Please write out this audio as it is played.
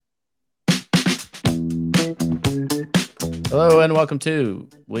Hello and welcome to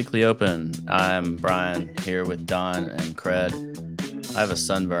Weekly Open. I'm Brian here with Don and Cred. I have a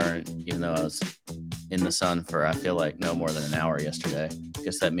sunburn, even though I was in the sun for I feel like no more than an hour yesterday.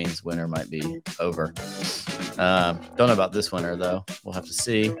 Guess that means winter might be over. Don't know about this winter though. We'll have to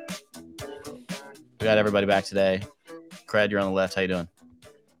see. We got everybody back today. Cred, you're on the left. How you doing?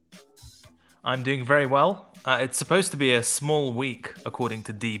 I'm doing very well. It's supposed to be a small week, according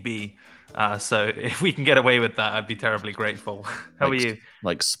to DB. So if we can get away with that, I'd be terribly grateful. How are Like you?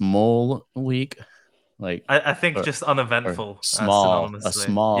 like small week, like I think or, just or uneventful, small a synonymously.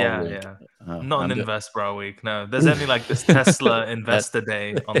 small Yeah, week. yeah. Oh, Not an I'm good. Invest Bro week. No, there's only like this Tesla That Investor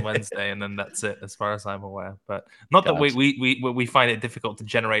Day on Wednesday, and then that's it, as far as I'm aware. But not that we gotcha. we we, we find it difficult to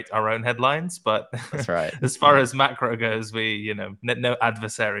generate our own headlines, but That's right. as far as macro goes, no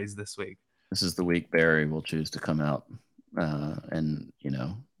adversaries this week. This is the week Barry will choose to come out and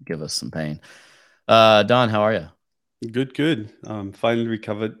give us some pain. Don, how are you? Good, good. Finally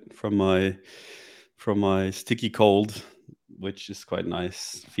recovered from my sticky cold, which is quite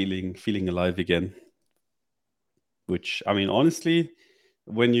nice. Feeling alive again. Which I mean, honestly,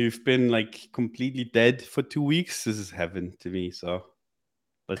 when you've been like completely dead for 2 weeks, this is heaven to me. So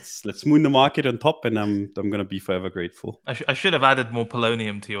let's moon the market on top, and I'm gonna be forever grateful. I should have added more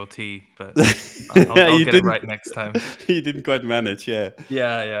polonium to your tea, but Yeah, I'll you get it didn't right next time. you didn't quite manage. Yeah.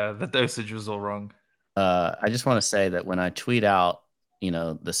 Yeah, yeah, the dosage was all wrong. I just want to say that when I tweet out,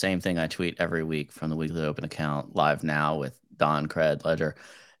 the same thing I tweet every week from the Weekly Open account live now with Don Cred Ledger,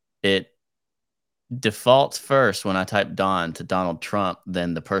 it defaults first when I type Don to Donald Trump,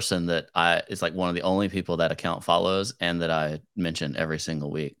 then the person that I is like one of the only people that account follows and that I mention every single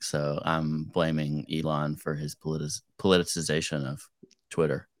week. So I'm blaming Elon for his politicization of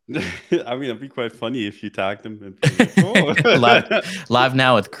Twitter. I mean, it'd be quite funny if you tagged him and be like, "Oh." live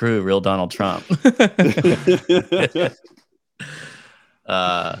now with crew, real Donald Trump.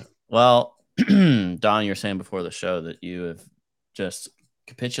 Well, Don, you're saying before the show that you have just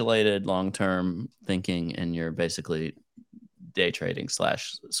capitulated long-term thinking and you're basically day trading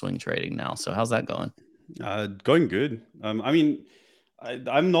 / swing trading now. So how's that going? Going good. I mean,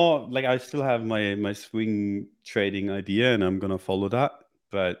 I'm not like I still have my swing trading idea, and I'm gonna follow that.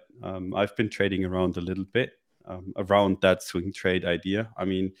 But I've been trading around a little bit around that swing trade idea. I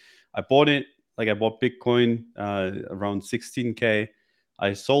mean, I bought it like I bought Bitcoin around 16K.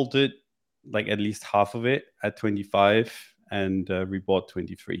 I sold it like at least half of it at 25 and rebought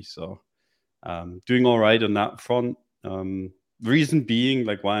 23. So doing all right on that front. Reason being,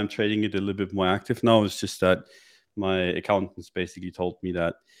 like why I'm trading it a little bit more active now is just that my accountants basically told me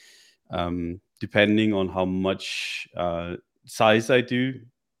that depending on how much size I do,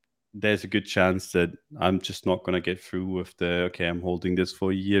 there's a good chance that I'm just not going to get through with the okay, I'm holding this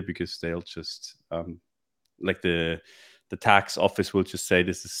for a year because they'll just like the tax office will just say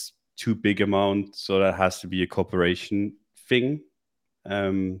this is too big amount, so that has to be a corporation thing.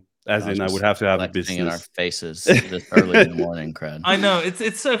 As in, I would Just have to have a flexing in our business. faces this early in the morning, Cred. I know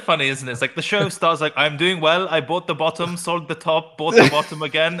it's so funny, isn't it? It's like the show starts like I'm doing well. I bought the bottom, sold the top, bought the bottom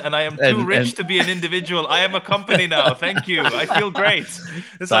again, and I am too rich and to be an individual. I am a company now. Thank you. I feel great.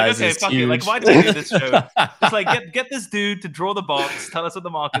 It's like size okay, is fuck it. Like huge. why do we do this show? Just like get this dude to draw the box, tell us what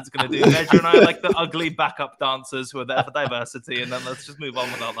the market's gonna do. Ledger and I are like the ugly backup dancers who are there for diversity, and then let's just move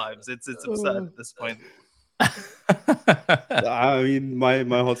on with our lives. It's absurd at this point. I mean, my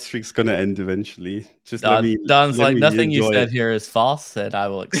hot streak's gonna end eventually. Just Don's let like, me nothing you enjoy said it. here is false, and I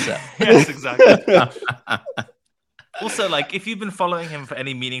will accept. Yes, exactly. Also, like if you've been following him for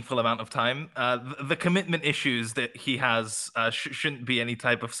any meaningful amount of time, the commitment issues that he has shouldn't be any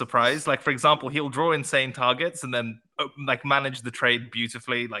type of surprise. Like, for example, he'll draw insane targets and then like manage the trade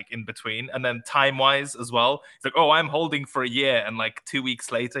beautifully, like in between, and then time wise as well. It's like, oh, I'm holding for a year, and like 2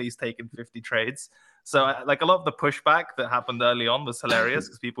 weeks later, he's taken 50 trades. So, like a lot of the pushback that happened early on was hilarious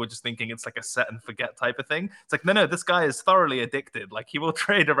because people were just thinking it's like a set and forget type of thing. It's like, no, this guy is thoroughly addicted. Like, he will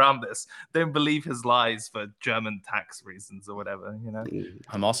trade around this. Don't believe his lies for German tax reasons or whatever, you know?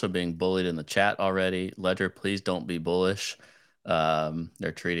 I'm also being bullied in the chat already. Ledger, please don't be bullish.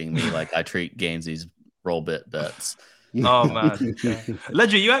 They're treating me like I treat Gainsey's roll bit bets. Oh man, yeah.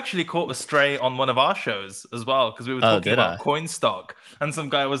 Ledger, you actually caught a stray on one of our shows as well because we were Oh, talking did about I? coin stock, and some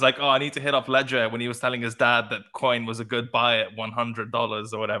guy was like, "Oh, I need to hit up Ledger" when he was telling his dad that coin was a good buy at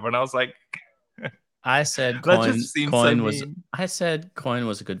 $100 or whatever, and I was like, I said "That just seems so coin was mean." I said coin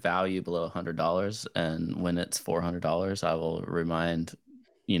was a good value below $100, and when it's $400, I will remind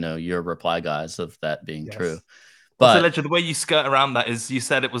your reply guys of that being true. Yes. Also, But Ledger, the way you skirt around that is you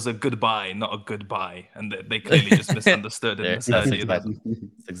said it was a good buy, not a good buy, and they clearly just misunderstood and that's misheard you. exactly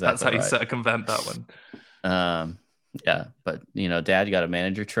That's exactly how you right. circumvent that one. Um, Yeah, but Dad, you got to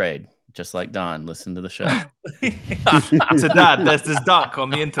manage your trade, just like Don. Listen to the show. So, Dad, there's this duck on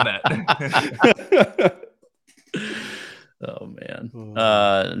the internet. Oh man,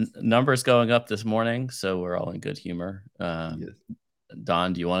 Oh. numbers going up this morning, so we're all in good humor. Yes.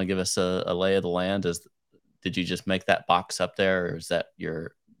 Don, do you want to give us a lay of the land? Did you just make that box up there, or is that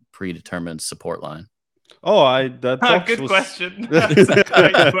your predetermined support line? Oh, that box Good was... question. That's a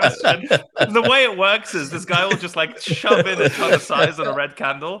great question. The way it works is this guy will just like shove in a ton of size on a red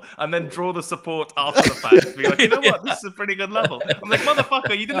candle and then draw the support after the fact. Be like, you know what? This is a pretty good level. I'm like,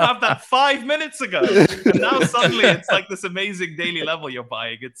 motherfucker, you didn't have that 5 minutes ago, and now suddenly it's like this amazing daily level you're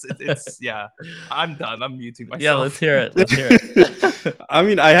buying. It's yeah. I'm done. I'm muting myself. Yeah, let's hear it. Let's hear it. I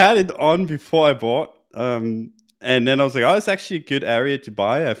mean, I had it on before I bought. And then I was like, oh, it's actually a good area to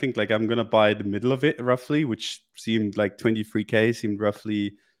buy. I think like I'm gonna buy the middle of it roughly, which seemed like 23K seemed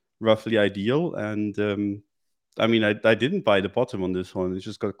roughly ideal. And I mean, I didn't buy the bottom on this one. It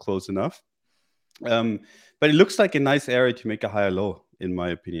just got close enough. But it looks like a nice area to make a higher low, in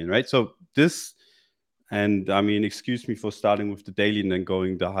my opinion, right? So this, and I mean, excuse me for starting with the daily and then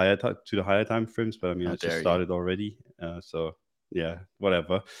going to the higher time frames, but I mean, I just started already. So yeah,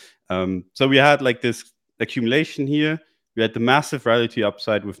 whatever. So we had like this accumulation here. We had the massive rally to the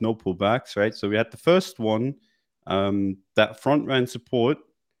upside with no pullbacks, right? So we had the first one that front ran support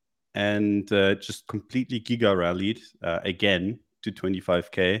and just completely giga rallied again to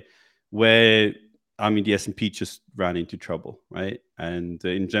 25K, where I mean the S&P just ran into trouble, right? And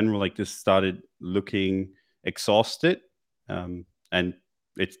in general, like this started looking exhausted, and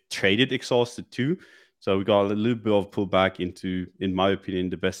it traded exhausted too. So we got a little bit of pullback into, in my opinion,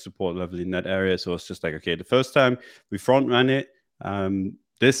 the best support level in that area. So it's just like, okay, the first time we front ran it,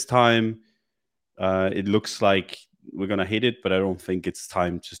 this time it looks like we're gonna hit it, but I don't think it's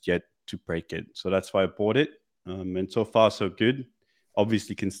time just yet to break it. So that's why I bought it. And so far so good.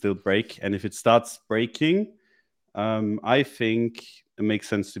 Obviously can still break, and if it starts breaking, I think it makes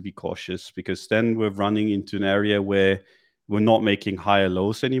sense to be cautious, because then we're running into an area where we're not making higher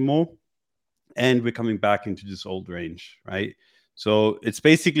lows anymore, and we're coming back into this old range, right? So it's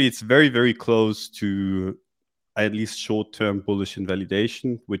very, very close to at least short-term bullish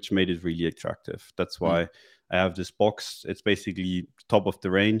invalidation, which made it really attractive. That's why I have this box. It's basically top of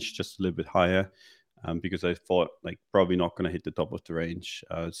the range, just a little bit higher, because I thought like probably not going to hit the top of the range.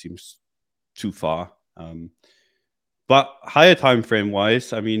 It seems too far. But higher time frame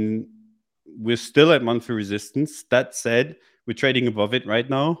wise, I mean, we're still at monthly resistance. That said, we're trading above it right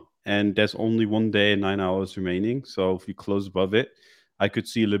now, and there's only 1 day and 9 hours remaining. So if we close above it, I could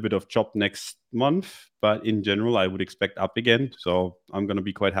see a little bit of chop next month, but in general, I would expect up again. So I'm going to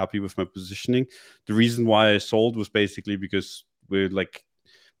be quite happy with my positioning. The reason why I sold was basically because we're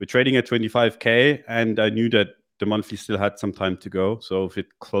trading at 25K, and I knew that the monthly still had some time to go. So if it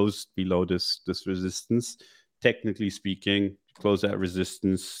closed below this resistance, technically speaking, close that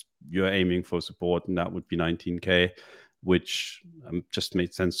resistance, you're aiming for support, and that would be 19K, which just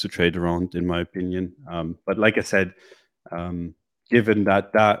made sense to trade around, in my opinion. But like I said, given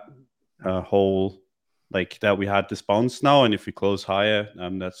that whole, like that we had this bounce now, and if we close higher,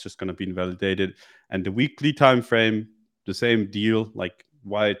 that's just going to be invalidated. And the weekly time frame, the same deal. Like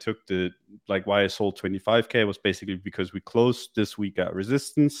why I sold 25K was basically because we closed this week at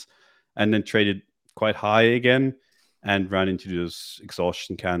resistance and then traded quite high again and ran into those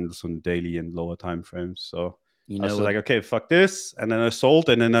exhaustion candles on daily and lower time frames. So I was like, okay, fuck this. And then I sold,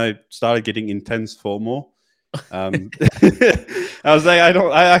 and then I started getting intense FOMO. I was like,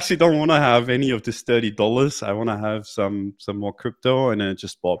 I actually don't want to have any of this $30. I want to have some more crypto, and then I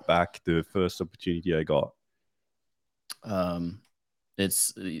just bought back the first opportunity I got.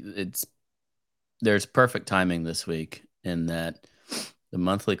 There's perfect timing this week in that the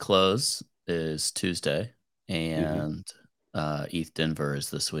monthly close is Tuesday, and ETH Denver is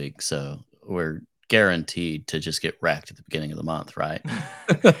this week, so we're guaranteed to just get wrecked at the beginning of the month, right?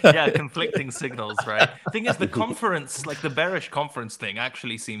 Yeah, conflicting signals, right? Thing is, the conference, like the bearish conference thing,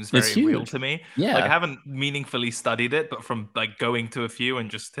 actually seems very real to me. Yeah, like I haven't meaningfully studied it, but from like going to a few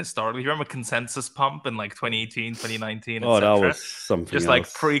and just historically, you remember consensus pump in like 2018, 2019, oh, that was something just else.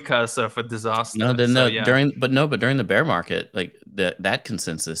 like precursor for disaster. During the bear market, like that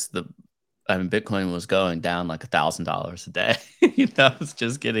consensus, Bitcoin was going down like $1,000 a day. It's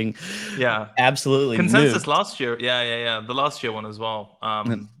just getting absolutely consensus nuked. last year. Yeah. The last year one as well. I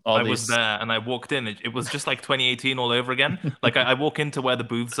was there and I walked in. It was just like 2018 all over again. Like I walk into where the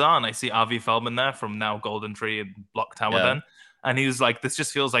booths are and I see Avi Feldman there from now Golden Tree and Block Tower then. And he was like, this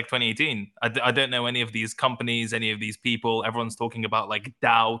just feels like 2018. I don't know any of these companies, any of these people. Everyone's talking about like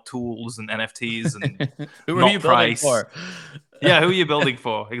DAO tools and NFTs and Who are not you building price. for? Yeah, who are you building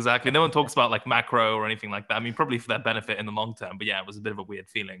for? Exactly. No one talks about like macro or anything like that. I mean, probably for their benefit in the long term, but yeah, it was a bit of a weird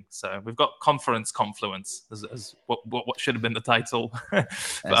feeling. So we've got conference confluence as what should have been the title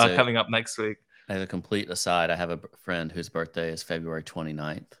coming up next week. As a complete aside, I have a friend whose birthday is February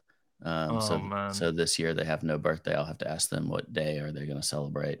 29th. So this year they have no birthday. I'll have to ask them what day are they going to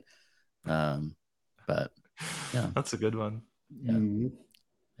celebrate. But yeah, that's a good one.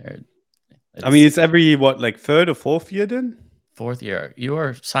 Yeah. I mean, it's every like third or fourth year then? Fourth year. You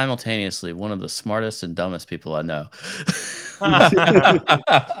are simultaneously one of the smartest and dumbest people I know.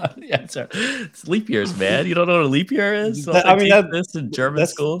 Yeah, it's leap years, man. You don't know what a leap year is? I mean, this in German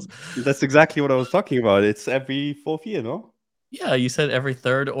schools. That's exactly what I was talking about. It's every fourth year, no? Yeah, you said every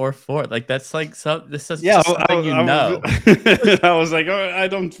third or fourth. Like that's like this is yeah. Something you know. I was like, oh, I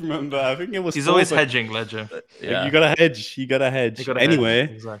don't remember. I think it was. He's always hedging, Ledger. Yeah, you gotta hedge. You gotta hedge. Anyway,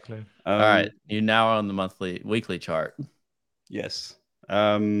 exactly. All right, you now are on the weekly chart. Yes.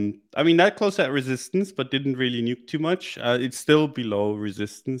 I mean, that closed at resistance, but didn't really nuke too much. It's still below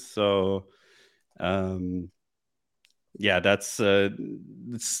resistance, so yeah, that's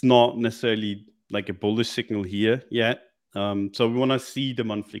it's not necessarily like a bullish signal here yet. So we want to see the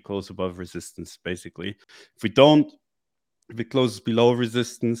monthly close above resistance, basically. If it closes below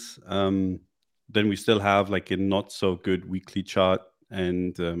resistance, then we still have like a not so good weekly chart,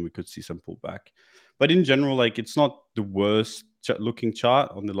 and we could see some pullback. But in general, like it's not the worst looking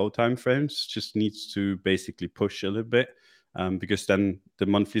chart on the low time frames. Just needs to basically push a little bit, because then the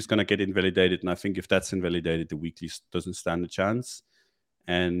monthly is going to get invalidated. And I think if that's invalidated, the weekly doesn't stand a chance.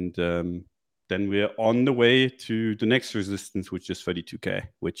 And then we're on the way to the next resistance, which is 32K,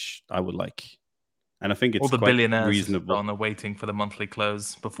 which I would like. And I think it's all the quite billionaires reasonable. on waiting for the monthly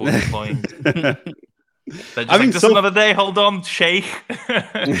close before deploying. I mean, just another day. Hold on, Sheikh.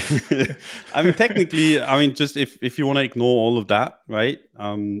 I mean, technically, just if you want to ignore all of that, right?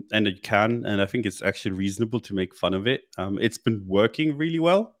 And you can, and I think it's actually reasonable to make fun of it. It's been working really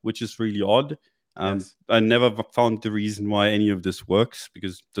well, which is really odd. Yes. I never found the reason why any of this works,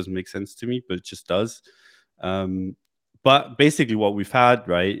 because it doesn't make sense to me, but it just does. But basically what we've had,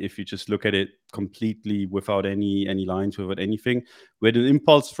 right, if you just look at it completely without any lines, without anything, we had an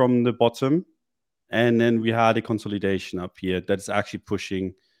impulse from the bottom, and then we had a consolidation up here that's actually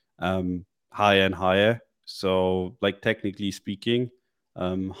pushing higher and higher. So like technically speaking,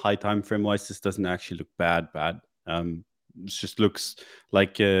 high time frame wise, this doesn't actually look bad. It just looks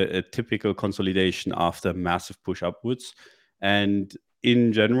like a typical consolidation after massive push upwards. And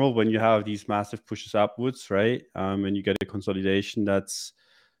in general, when you have these massive pushes upwards, right, and you get a consolidation, that's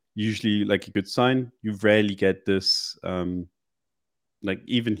usually like a good sign. You rarely get this, like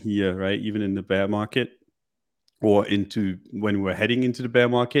even here, right, even in the bear market, or when we're heading into the bear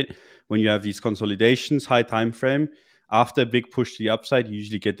market, when you have these consolidations, high time frame, after a big push to the upside, you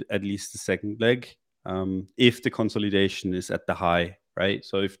usually get at least the second leg, if the consolidation is at the high, right?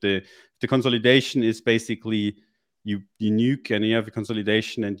 So if the consolidation is basically you nuke and you have a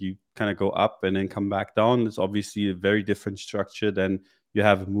consolidation and you kind of go up and then come back down, it's obviously a very different structure than you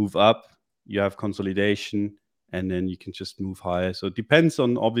have a move up, you have consolidation, and then you can just move higher. So it depends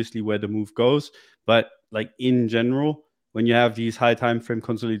on obviously where the move goes, but like in general, when you have these high time frame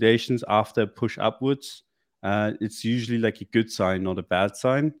consolidations after push upwards, it's usually like a good sign, not a bad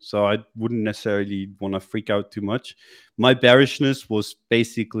sign. So I wouldn't necessarily want to freak out too much. My bearishness was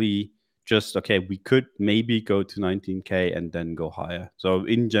basically just, okay, we could maybe go to 19K and then go higher. So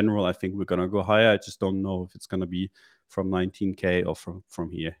in general, I think we're going to go higher. I just don't know if it's going to be from 19K or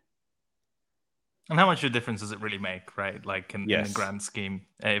from here. And how much of a difference does it really make, right? Like in the grand scheme,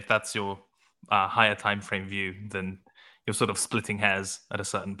 if that's your higher time frame view, then you're sort of splitting hairs at a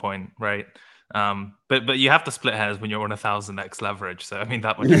certain point, right? But you have to split hairs when you're on 1000x leverage. So I mean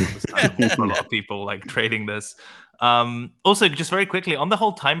that much is understandable for a lot of people like trading this. Also, just very quickly on the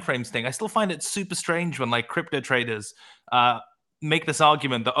whole time frames thing, I still find it super strange when like crypto traders make this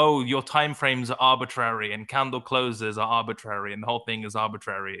argument that, oh, your time frames are arbitrary and candle closes are arbitrary and the whole thing is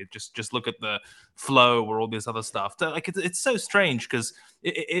arbitrary. Just look at the flow or all this other stuff. So, like it's so strange, because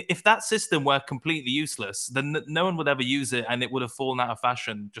if that system were completely useless, then no one would ever use it and it would have fallen out of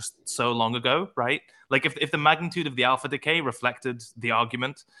fashion just so long ago, right? Like if the magnitude of the alpha decay reflected the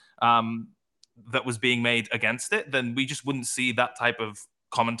argument that was being made against it, then we just wouldn't see that type of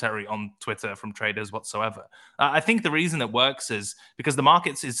commentary on Twitter from traders whatsoever. I think the reason it works is because the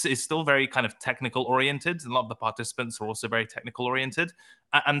markets is still very kind of technical oriented. A lot of the participants are also very technical oriented.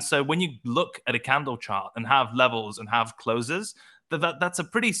 And so when you look at a candle chart and have levels and have closes, that's a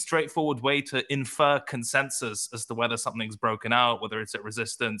pretty straightforward way to infer consensus as to whether something's broken out, whether it's at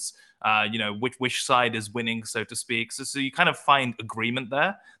resistance, which side is winning, so to speak. So you kind of find agreement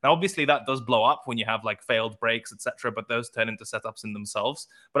there. Now, obviously, that does blow up when you have like failed breaks, etc. But those turn into setups in themselves.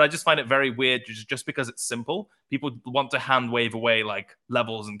 But I just find it very weird, just because it's simple. People want to hand wave away like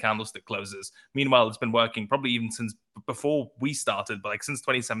levels and candlestick closes. Meanwhile, it's been working probably even since before we started, but like since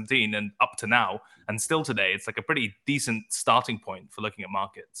 2017 and up to now, and still today, it's like a pretty decent starting point for looking at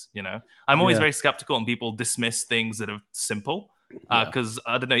markets. I'm always very skeptical when people dismiss things that are simple, because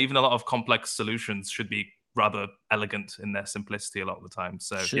I don't know, even a lot of complex solutions should be rather elegant in their simplicity a lot of the time.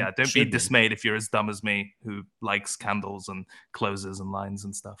 So don't be dismayed if you're as dumb as me, who likes candles and closes and lines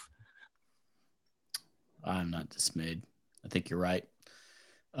and stuff. I'm not dismayed. I think you're right.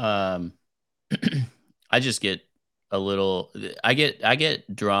 I just get a little. I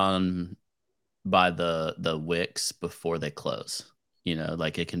get drawn by the wicks before they close.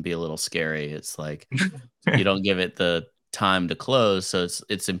 Like it can be a little scary. It's like you don't give it the time to close, so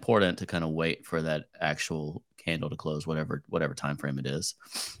it's important to kind of wait for that actual candle to close, whatever time frame it is.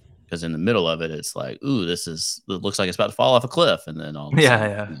 Because in the middle of it, it's like, ooh, it looks like it's about to fall off a cliff, and then all of a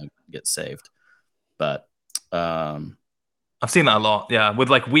sudden, get saved. But I've seen that a lot. Yeah, with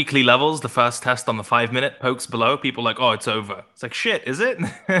like weekly levels, the first test on the 5-minute pokes below, people are like, oh, it's over. It's like, shit, is it?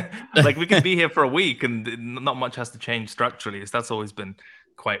 Like we could be here for a week and not much has to change structurally. So that's always been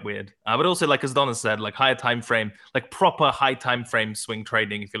quite weird. But also, like as Donna said, like higher time frame, like proper high time frame swing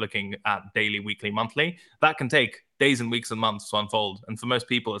trading, if you're looking at daily, weekly, monthly, that can take days and weeks and months to unfold. And for most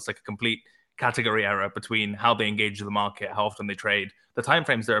people, it's like a complete category error between how they engage the market, how often they trade, the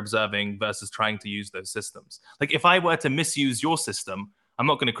timeframes they're observing versus trying to use those systems. Like if I were to misuse your system, I'm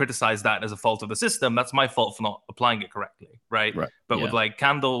not going to criticize that as a fault of the system. That's my fault for not applying it correctly, right? But with like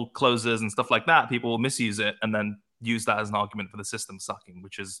candle closes and stuff like that, people will misuse it and then use that as an argument for the system sucking,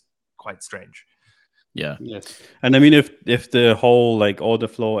 which is quite strange. Yeah. Yes. And I mean, if the whole like order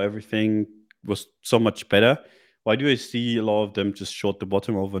flow, everything was so much better, why do I see a lot of them just short the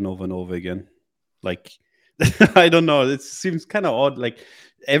bottom over and over and over again? Like, I don't know. It seems kind of odd. Like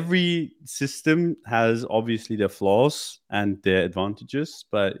every system has obviously their flaws and their advantages,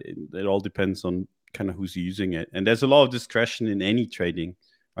 but it all depends on kind of who's using it. And there's a lot of discretion in any trading,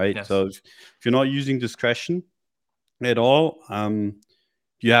 right? Yes. So if you're not using discretion at all,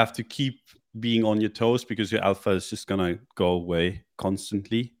 you have to keep being on your toes because your alpha is just gonna go away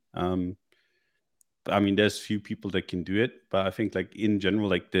constantly. I mean, there's few people that can do it, but I think like in general,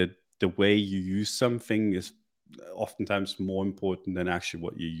 like the way you use something is oftentimes more important than actually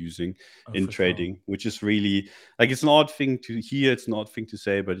what you're using in trading, which is really like, it's an odd thing to hear, it's an odd thing to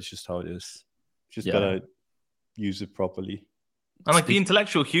say, but it's just how it is. Just gotta use it properly. And like the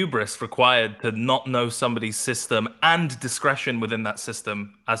intellectual hubris required to not know somebody's system and discretion within that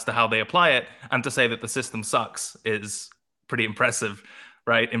system as to how they apply it, and to say that the system sucks is pretty impressive,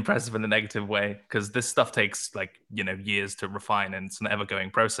 right? Impressive in a negative way, because this stuff takes like, years to refine, and it's an ever-going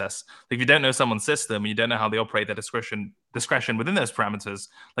process. If you don't know someone's system and you don't know how they operate their discretion within those parameters,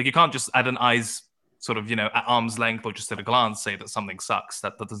 like you can't just at an eyes sort of, at arm's length or just at a glance say that something sucks.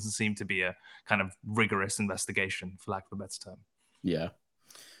 That doesn't seem to be a kind of rigorous investigation, for lack of a better term. Yeah.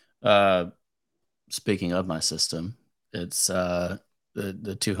 Speaking of my system, it's the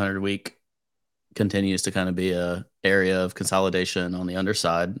 200-week continues to kind of be a area of consolidation on the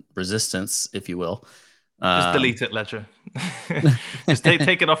underside, resistance, if you will. Just delete it, Ledger. Just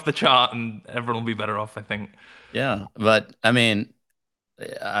take it off the chart and everyone will be better off, I think. Yeah, but I mean,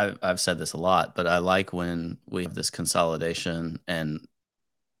 I've said this a lot, but I like when we have this consolidation and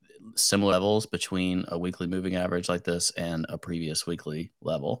similar levels between a weekly moving average like this and a previous weekly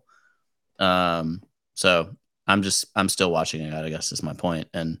level. So I'm still watching it, I guess is my point.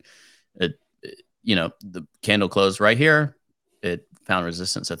 And the candle closed right here. It found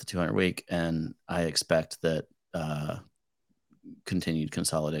resistance at the 200 week, and I expect that continued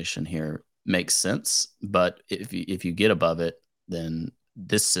consolidation here makes sense. But if you get above it, then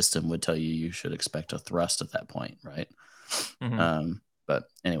this system would tell you should expect a thrust at that point, right? Mm-hmm. But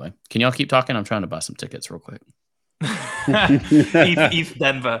anyway, can y'all keep talking? I'm trying to buy some tickets real quick. ETH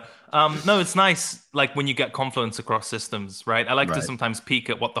Denver. No, it's nice, like when you get confluence across systems, right? I like to sometimes peek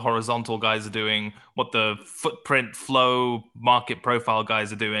at what the horizontal guys are doing, what the footprint flow market profile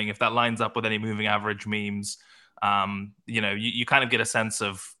guys are doing. If that lines up with any moving average memes, you kind of get a sense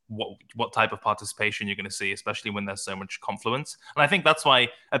of what type of participation you're going to see, especially when there's so much confluence. And I think that's why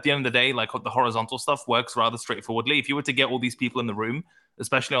at the end of the day, like the horizontal stuff works rather straightforwardly. If you were to get all these people in the room,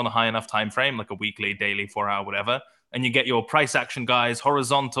 especially on a high enough time frame, like a weekly, daily, 4 hour, whatever, and you get your price action guys,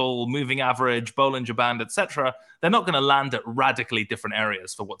 horizontal, moving average, Bollinger Band, etc., they're not going to land at radically different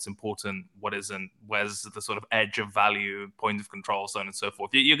areas for what's important, what isn't, where's the sort of edge of value, point of control, so on and so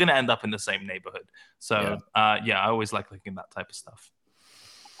forth. You're going to end up in the same neighborhood. So I always like looking at that type of stuff.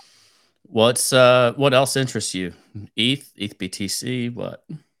 What else interests you? ETH BTC, what?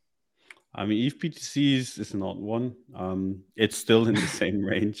 I mean, ETH BTC is not one. It's still in the same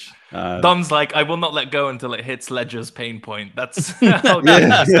range. Don's like, I will not let go until it hits Ledger's pain point. That's how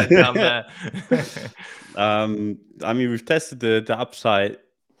down there. I mean, we've tested the upside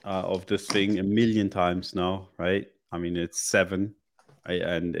of this thing a million times now, right? I mean, it's 7, right?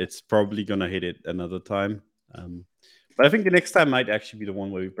 And it's probably gonna hit it another time. But I think the next time might actually be the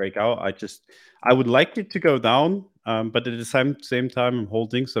one where we break out. I would like it to go down, but at the same time, I'm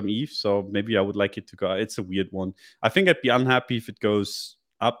holding some ETH, so maybe I would like it to go. It's a weird one. I think I'd be unhappy if it goes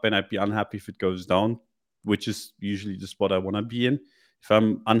up, and I'd be unhappy if it goes down, which is usually the spot I want to be in. If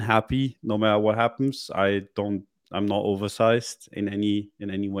I'm unhappy, no matter what happens, I'm not oversized in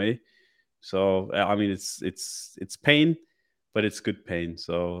any way. So I mean, it's pain, but it's good pain.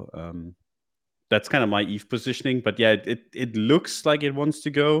 So that's kind of my ETH positioning. But yeah, it looks like it wants to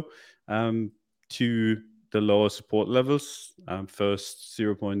go to the lower support levels. First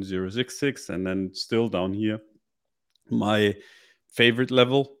 0.066, and then still down here, my favorite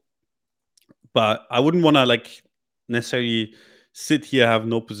level. But I wouldn't want to like necessarily sit here, have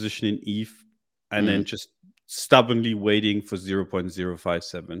no position in ETH, and then just stubbornly waiting for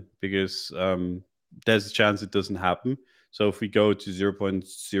 0.057, because there's a chance it doesn't happen. So if we go to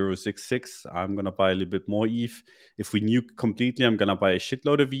 0.066, I'm going to buy a little bit more ETH. If we nuke completely, I'm going to buy a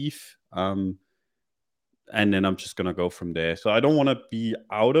shitload of ETH. And then I'm just going to go from there. So I don't want to be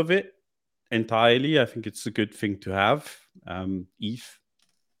out of it entirely. I think it's a good thing to have, ETH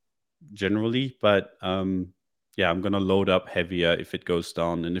generally. But yeah, I'm going to load up heavier if it goes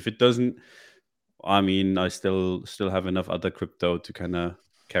down. And if it doesn't, I mean, I still have enough other crypto to kind of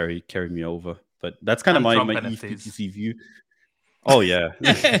carry me over. But that's kind of my ETH BTC view. Oh yeah,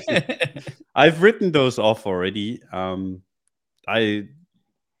 I've written those off already. I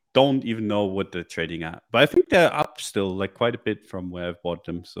don't even know what they're trading at, but I think they're up still, like quite a bit from where I've bought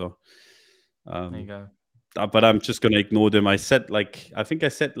them. So there you go. But I'm just gonna ignore them. I think I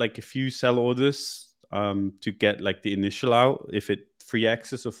set like a few sell orders to get like the initial out, if it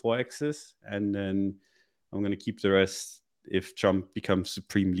 3x's or 4x's, and then I'm gonna keep the rest. If Trump becomes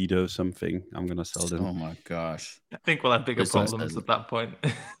supreme leader or something, I'm gonna sell them. Oh my gosh! I think we'll have bigger problems at that point.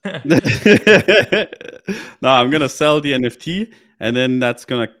 No, I'm gonna sell the NFT, and then that's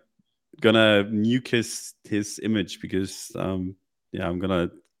gonna nuke his image, because yeah, I'm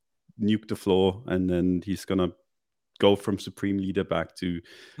gonna nuke the floor, and then he's gonna go from supreme leader back to.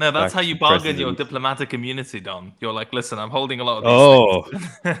 No, that's how you bargain your diplomatic immunity, Don. You're like, listen, I'm holding a lot of these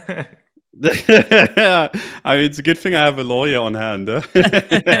things. I mean, it's a good thing I have a lawyer on hand.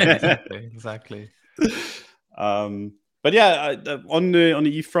 Exactly. But yeah, on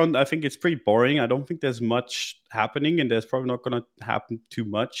the ETH front, I think it's pretty boring. I don't think there's much happening, and there's probably not going to happen too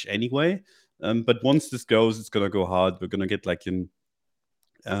much anyway. But once this goes, it's going to go hard. We're going to get like an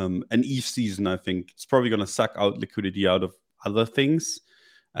ETH season. I think it's probably going to suck out liquidity out of other things,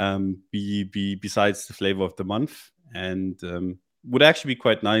 besides the flavor of the month, and would actually be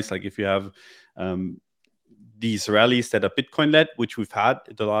quite nice. Like if you have these rallies that are Bitcoin led, which we've had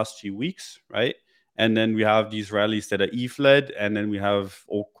the last few weeks, right? And then we have these rallies that are ETH led, and then we have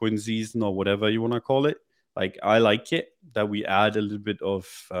altcoin season, or whatever you want to call it. Like I like it that we add a little bit of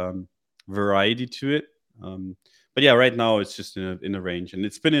variety to it. But yeah, right now it's just in a range, and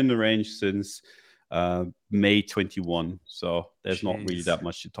it's been in the range since May 21. So there's not really that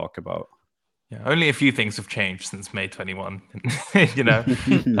much to talk about. Yeah, only a few things have changed since May 21, you know,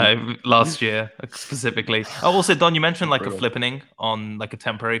 last year specifically. Oh, also, Don, you mentioned like a flippening on, like a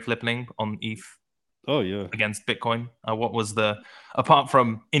temporary flippening on ETH. Oh, yeah. Against Bitcoin. What was apart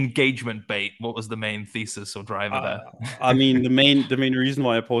from engagement bait, what was the main thesis or driver there? I mean, the main reason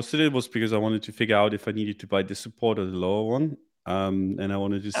why I posted it was because I wanted to figure out if I needed to buy the support or the lower one. And I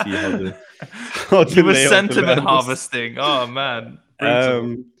wanted to see how you were sentiment harvesting. Oh man.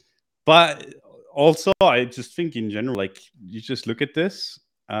 But also, I just think in general, like you just look at this,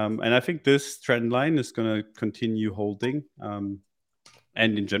 and I think this trend line is going to continue holding.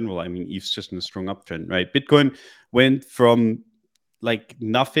 And in general, I mean, ETH's just in a strong uptrend, right? Bitcoin went from like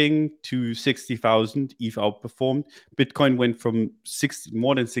nothing to 60,000, ETH outperformed. Bitcoin went from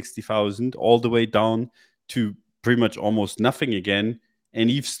more than 60,000 all the way down to pretty much almost nothing again. And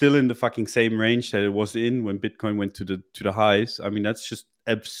ETH still in the fucking same range that it was in when Bitcoin went to the highs. I mean, that's just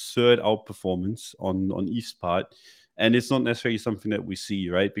absurd outperformance on ETH's part. And it's not necessarily something that we see,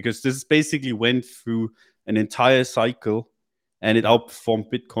 right? Because this basically went through an entire cycle and it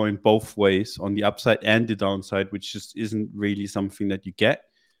outperformed Bitcoin both ways, on the upside and the downside, which just isn't really something that you get,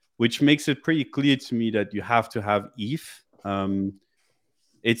 which makes it pretty clear to me that you have to have ETH.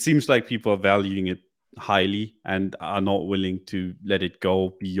 It seems like people are valuing it highly and are not willing to let it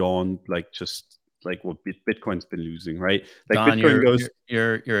go beyond like just like what Bitcoin's been losing, right? Like Don, Bitcoin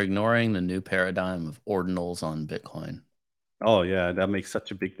you're ignoring the new paradigm of ordinals on Bitcoin. Oh yeah, that makes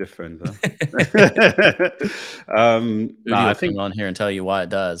such a big difference. Huh? Udi will come on here and tell you why it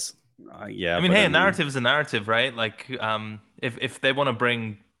does. Yeah, I mean, hey, a narrative is a narrative, right? Like, if they want to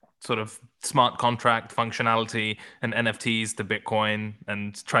bring sort of smart contract functionality and NFTs to Bitcoin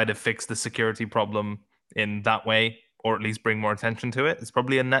and try to fix the security problem in that way, or at least bring more attention to it, it's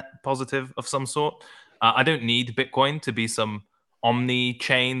probably a net positive of some sort. I don't need Bitcoin to be some omni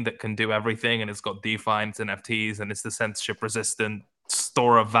chain that can do everything and it's got DeFi and it's NFTs and it's the censorship resistant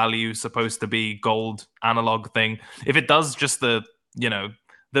store of value supposed to be gold analog thing. If it does just the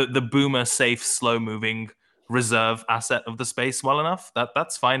boomer safe slow moving reserve asset of the space well enough,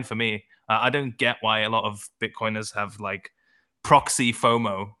 that's fine for me. I don't get why a lot of Bitcoiners have like proxy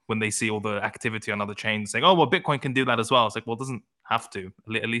FOMO when they see all the activity on other chains saying, oh well, Bitcoin can do that as well. It's like, well, it doesn't have to,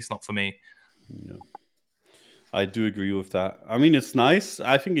 at least not for me. Yeah. I do agree with that. I mean, it's nice.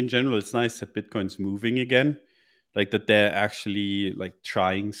 I think in general, it's nice that Bitcoin's moving again, like that they're actually like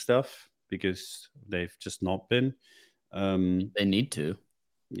trying stuff, because they've just not been. They need to.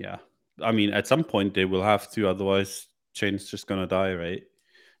 Yeah. I mean, at some point they will have to, otherwise chain's just gonna die, right?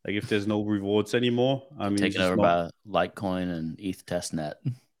 Like if there's no rewards anymore. I mean, taken over by Litecoin and ETH testnet.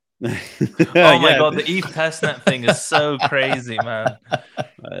 Oh my god, the ETH testnet thing is so crazy, man.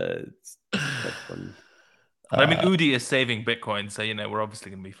 It's quite funny. I mean, Udi is saving Bitcoin, so we're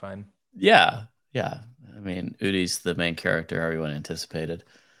obviously gonna be fine. Yeah. I mean, Udi's the main character everyone anticipated.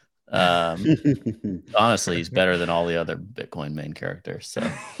 Honestly, he's better than all the other Bitcoin main characters. So,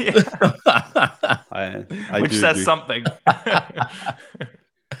 which says something.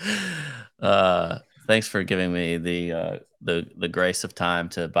 Thanks for giving me the grace of time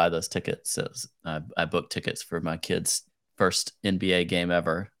to buy those tickets. I booked tickets for my kid's first NBA game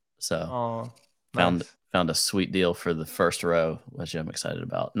ever. So, found a sweet deal for the first row, which I'm excited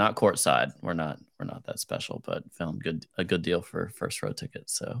about. Not courtside. We're not that special, but found a good deal for first row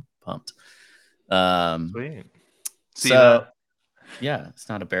tickets. So pumped. Sweet. So yeah, it's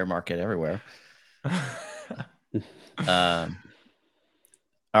not a bear market everywhere. All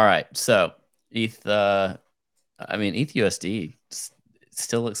right. So ETH, ETH USD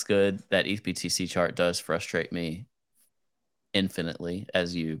still looks good. That ETH BTC chart does frustrate me infinitely,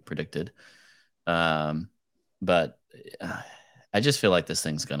 as you predicted. But I just feel like this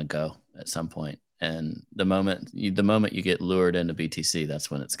thing's going to go at some point. And the moment you get lured into BTC, that's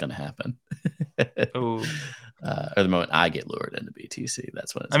when it's going to happen. Oh. Or the moment I get lured into BTC,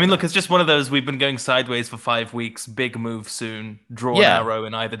 that's when it's look, it's just one of those, we've been going sideways for 5 weeks, big move soon, draw an arrow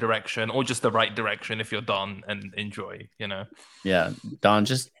in either direction, or just the right direction if you're Don, and enjoy, Yeah, Don,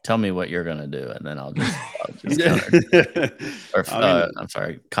 just tell me what you're going to do, and then I'll just counter. Or I'm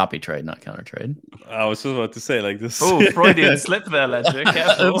sorry, copy trade, not counter trade. I was just about to say like this. Oh, Freudian slip there, Ledger.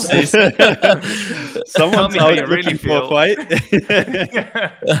 Careful. Someone's out looking for a fight.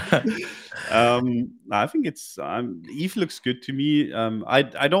 I think it's ETH looks good to me.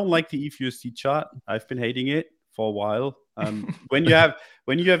 I don't like the ETH USD chart. I've been hating it for a while. When you have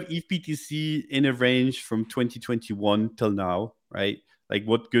ETH BTC in a range from 2021 till now, right? Like,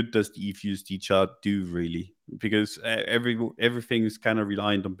 what good does the ETH USD chart do really? Because everything is kind of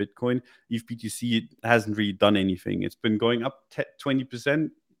reliant on Bitcoin. ETH BTC hasn't really done anything. It's been going up 20%,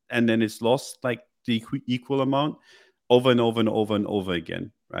 and then it's lost like the equal amount over and over and over and over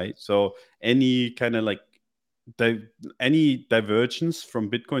again, right? So any kind of like any divergence from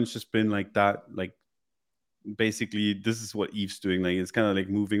Bitcoin's just been like that. Like, basically, this is what ETH's doing. Like, it's kind of like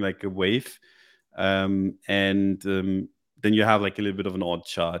moving like a wave, and then you have like a little bit of an odd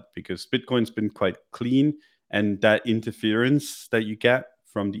chart, because Bitcoin's been quite clean, and that interference that you get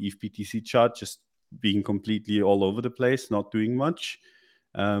from the ETH BTC chart just being completely all over the place, not doing much,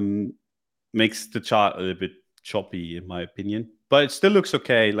 makes the chart a little bit choppy, in my opinion. But it still looks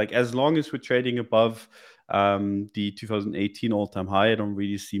okay. Like, as long as we're trading above the 2018 all-time high, I don't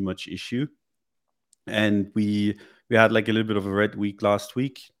really see much issue. And we we had like a little bit of a red week last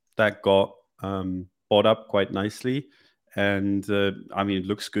week that got bought up quite nicely. And I mean, it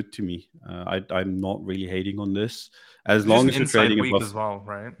looks good to me. I'm not really hating on this. As It's long just as an we're inside trading week above, as well,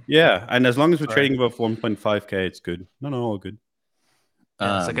 right? yeah, and as long as we're Sorry. trading above 1.5k, it's good. No, all good.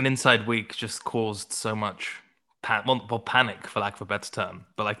 Yeah, it's like an inside week just caused so much panic, for lack of a better term.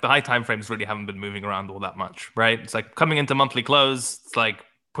 But like the high time frames really haven't been moving around all that much, right? It's like coming into monthly close, it's like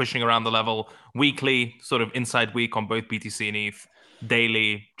pushing around the level. Weekly, sort of inside week on both BTC and ETH.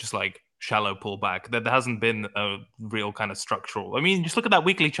 Daily, just like shallow pullback. There hasn't been a real kind of structural. I mean, just look at that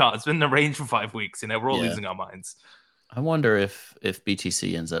weekly chart. It's been in the range for 5 weeks. You know, we're all Yeah. losing our minds. I wonder if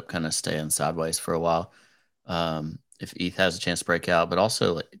BTC ends up kind of staying sideways for a while. If ETH has a chance to break out, but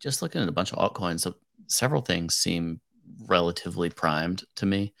also like, just looking at a bunch of altcoins, several things seem relatively primed to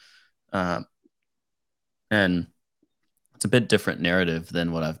me. And it's a bit different narrative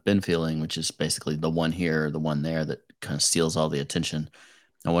than what I've been feeling, which is basically the one here, the one there that kind of steals all the attention.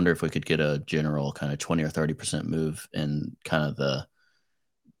 I wonder if we could get a general kind of 20 or 30% move in kind of the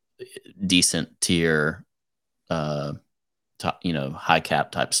decent tier, top, high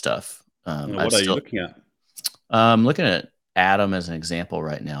cap type stuff. What are you looking at? I'm looking at Atom as an example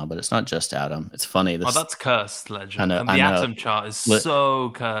right now, but it's not just Atom. It's funny. Oh, that's cursed, Ledger. I know. And the Atom chart is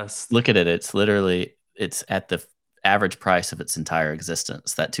so cursed. Look at it. It's at the average price of its entire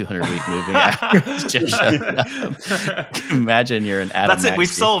existence. That 200-week moving average just showed up. Imagine you're an Atom. That's it. We've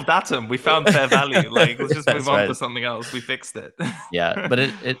solved Atom. We found fair value. Like, let's just move on to something else. We fixed it. Yeah, but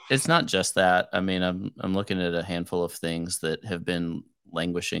it's not just that. I mean, I'm looking at a handful of things that have been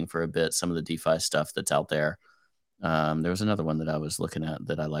languishing for a bit. Some of the DeFi stuff that's out there. There was another one that I was looking at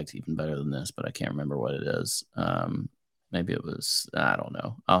that I liked even better than this, but I can't remember what it is. Maybe it was, I don't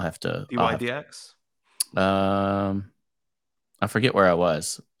know. I'll have to. DYDX? I forget where I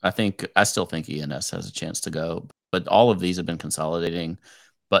was. I still think ENS has a chance to go, but all of these have been consolidating,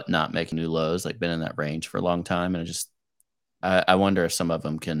 but not making new lows, like been in that range for a long time. And I wonder if some of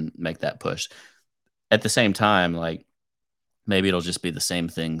them can make that push. At the same time, like maybe it'll just be the same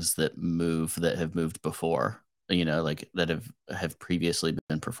things that have moved before, like that have previously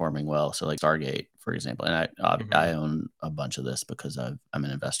been performing well. So like Stargate, for example, and I own a bunch of this because I'm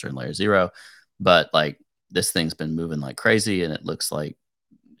an investor in Layer Zero, but like this thing's been moving like crazy, and it looks like,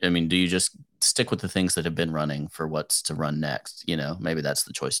 I mean, do you just stick with the things that have been running for what's to run next? Maybe that's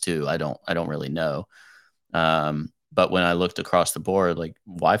the choice too. I don't really know. But when I looked across the board, like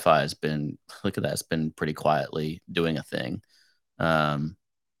Wi-Fi has been, look at that, it's been pretty quietly doing a thing.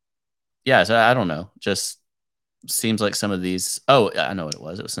 Yeah, so I don't know. Just seems like some of these. Oh, I know what it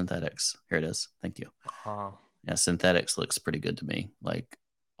was. It was Synthetics. Here it is. Thank you. Yeah, Synthetics looks pretty good to me. Like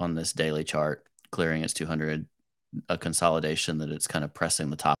on this daily chart, clearing its 200, a consolidation that it's kind of pressing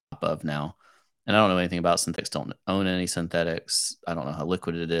the top of now. And I don't know anything about Synthetics. Don't own any Synthetics. I don't know how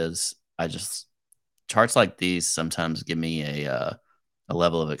liquid it is. Charts like these sometimes give me a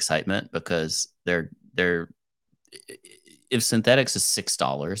level of excitement because they're if Synthetics is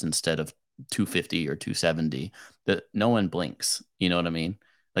 $6 instead of $250 or $270, that no one blinks. You know what I mean?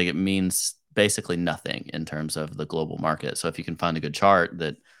 Like it means basically nothing in terms of the global market. So if you can find a good chart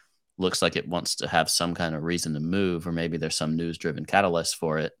that looks like it wants to have some kind of reason to move, or maybe there's some news driven catalyst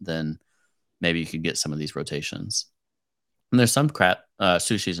for it, then maybe you could get some of these rotations. And there's some crap.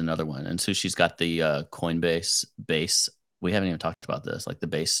 Sushi's another one, and Sushi's got the Coinbase base. We haven't even talked about this, like the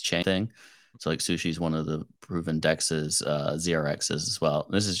base chain thing. So like Sushi's one of the proven dexes, ZRXs as well.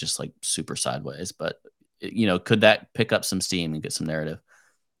 This is just like super sideways, but could that pick up some steam and get some narrative?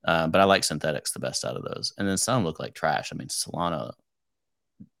 But I like Synthetics the best out of those. And then some look like trash. I mean, Solana.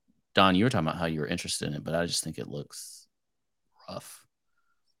 Don, you were talking about how you were interested in it, but I just think it looks rough.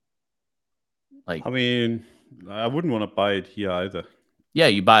 Like, I mean, I wouldn't want to buy it here either. Yeah,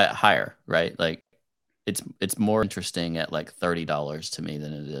 you buy it higher, right? Like it's more interesting at like $30 to me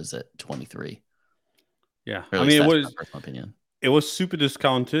than it is at 23. Yeah, I mean, that's my personal opinion. It was super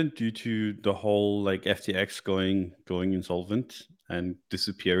discounted due to the whole like FTX going insolvent and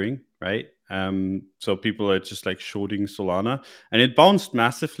disappearing, right? So people are just like shorting Solana, and it bounced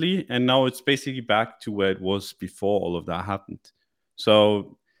massively, and now it's basically back to where it was before all of that happened.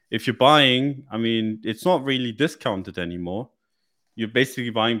 So if you're buying, I mean, it's not really discounted anymore. You're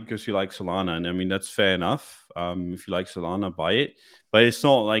basically buying because you like Solana, and I mean that's fair enough. If you like Solana, buy it, but it's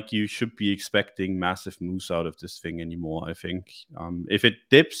not like you should be expecting massive moves out of this thing anymore. I think if it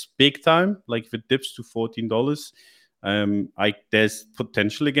dips big time, like if it dips to $14, there's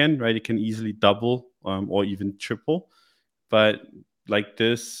potential again, right? It can easily double or even triple, but like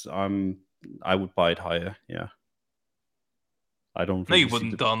this, I would buy it higher. Yeah. I don't No, really you see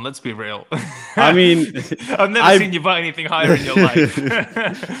wouldn't, the. Don. Let's be real. I mean, I've never seen you buy anything higher in your life.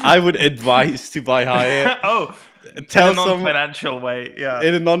 I would advise to buy higher. Oh, in a Tell someone non-financial way. Yeah.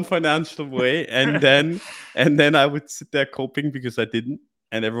 in a non-financial way, and then I would sit there coping because I didn't,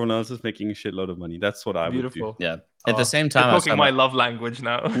 and everyone else is making a shitload of money. That's what I would do. Beautiful. Yeah. At the same You're time, talking my love language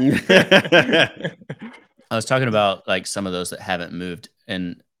now. I was talking about like some of those that haven't moved,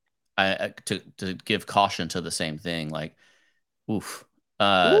 and to give caution to the same thing. Like, oof.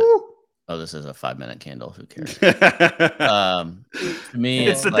 Oh, this is a 5-minute candle. Who cares? To me,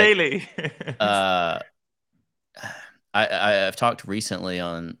 It's the like, daily. I've talked recently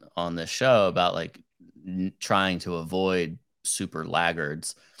on this show about like trying to avoid super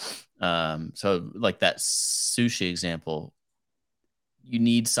laggards. So like that sushi example, you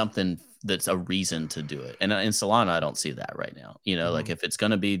need something that's a reason to do it. And in Solana, I don't see that right now. You know, like if it's going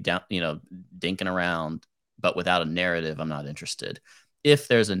to be down, dinking around, but without a narrative, I'm not interested. If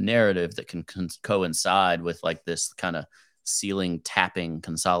there's a narrative that can coincide with like this kind of ceiling tapping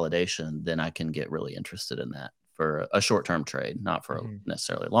consolidation, then I can get really interested in that for a short-term trade, not for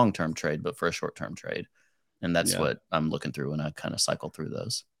necessarily a long-term trade, but for a short-term trade. And that's what I'm looking through when I kind of cycle through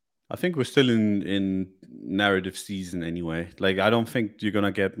those. I think we're still in narrative season anyway. Like, I don't think you're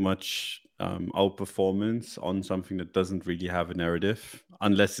gonna get much outperformance on something that doesn't really have a narrative,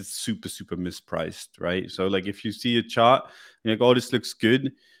 unless it's super mispriced, right? So like if you see a chart, you're like, oh, this looks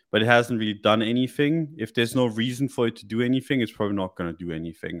good, but it hasn't really done anything. If there's no reason for it to do anything, it's probably not gonna do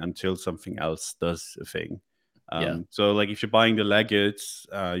anything until something else does a thing. So like if you're buying the laggards,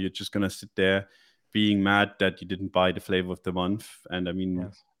 you're just gonna sit there being mad that you didn't buy the flavor of the month. And I mean,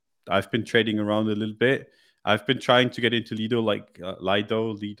 I've been trading around a little bit. I've been trying to get into Lido, like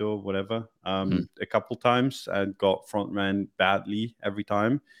Lido, whatever, a couple times, and got front ran badly every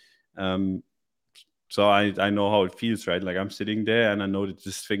time. So I know how it feels, right? Like I'm sitting there and I know that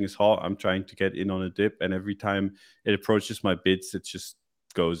this thing is hot. I'm trying to get in on a dip, and every time it approaches my bids, it just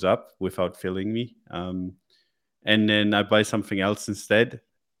goes up without filling me. And then I buy something else instead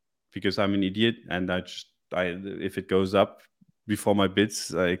because I'm an idiot, and if it goes up before my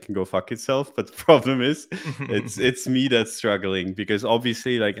bids, it can go fuck itself. But the problem is, it's me that's struggling, because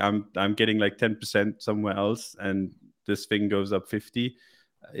obviously, like I'm getting like 10% somewhere else, and this thing goes up 50.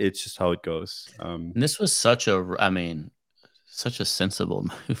 It's just how it goes. And this was such a sensible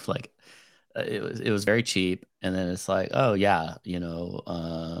move. Like it was very cheap, and then it's like, oh yeah,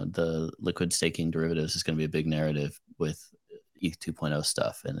 the liquid staking derivatives is going to be a big narrative with ETH 2.0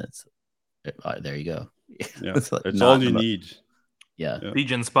 stuff, and there you go. Yeah, it's all you need. Yeah.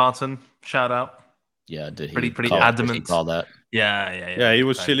 Legion Spartan, shout out. Yeah, did he pretty adamant? Did he call that? Yeah. He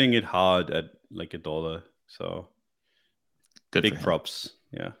was shilling it hard at like $1. So good. Big props.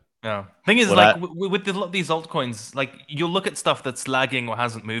 Yeah. Thing is, with these altcoins, like you'll look at stuff that's lagging or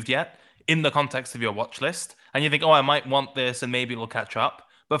hasn't moved yet in the context of your watch list, and you think, oh, I might want this, and maybe it'll catch up.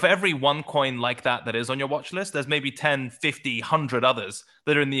 But for every one coin like that is on your watch list, there's maybe 10, 50, 100 others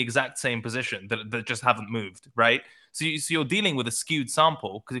that are in the exact same position that just haven't moved, right? So you're dealing with a skewed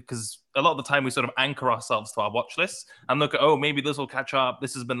sample, because a lot of the time we sort of anchor ourselves to our watch lists and look at, oh, maybe this will catch up,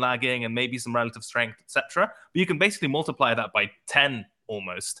 this has been lagging, and maybe some relative strength, etc. But you can basically multiply that by 10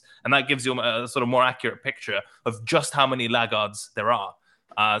 almost, and that gives you a sort of more accurate picture of just how many laggards there are.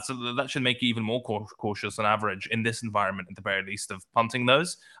 So that should make you even more cautious on average in this environment, at the very least, of punting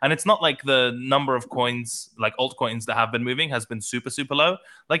those. And it's not like the number of coins, like altcoins that have been moving, has been super low.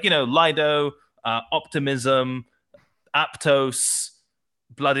 Like, Lido, Optimism, Aptos,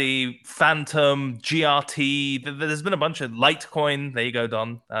 bloody Phantom, GRT. There's been a bunch of Litecoin. There you go,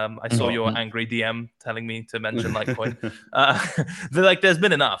 Don. I saw your angry DM telling me to mention Litecoin. There's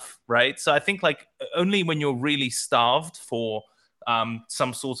been enough, right? So I think like only when you're really starved for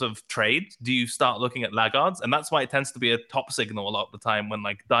some sort of trade do you start looking at laggards, and that's why it tends to be a top signal a lot of the time when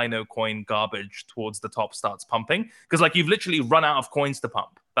like Dino coin garbage towards the top starts pumping, because like you've literally run out of coins to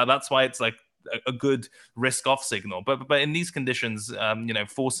pump. That's why it's like a good risk off signal. But in these conditions,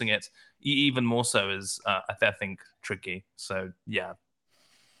 forcing it even more so is I think tricky. So yeah.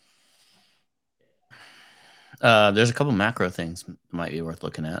 There's a couple macro things might be worth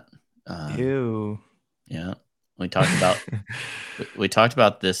looking at. Ew. Yeah. We talked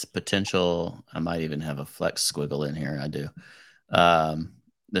about this potential. I might even have a flex squiggle in here. I do.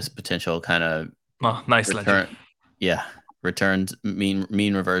 This potential kind of nice return. Ledger. Yeah. Returns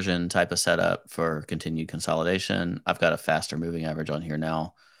mean reversion type of setup for continued consolidation. I've got a faster moving average on here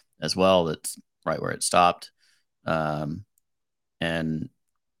now as well. That's right where it stopped. And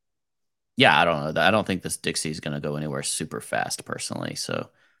yeah, I don't know. I don't think this Dixie is going to go anywhere super fast personally.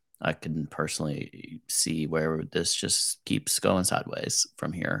 So I can personally see where this just keeps going sideways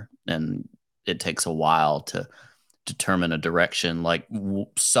from here, and it takes a while to determine a direction like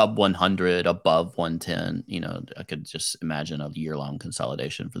sub 100, above 110. I could just imagine a year-long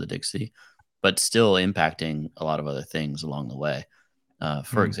consolidation for the Dixie, but still impacting a lot of other things along the way.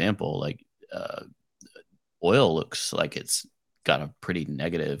 For example, like oil looks like it's got a pretty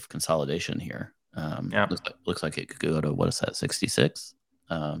negative consolidation here. Looks like it could go to, what is that, 66?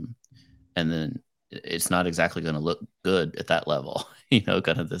 And then it's not exactly going to look good at that level.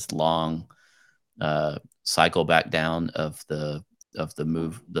 Kind of this long cycle back down of the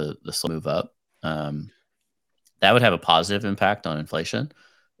move, the slow move up. That would have a positive impact on inflation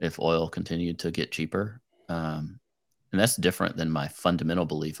if oil continued to get cheaper. And that's different than my fundamental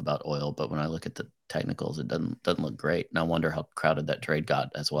belief about oil. But when I look at the technicals, it doesn't look great, and I wonder how crowded that trade got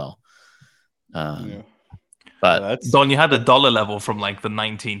as well. But Don, you had a dollar level from like the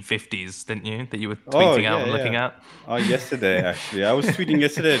 1950s, didn't you? That you were tweeting out and looking at. Yesterday, actually, I was tweeting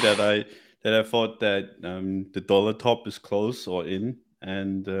yesterday that I thought that the dollar top is close or in,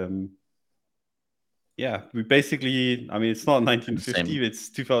 and we basically, I mean, it's not 1950, it's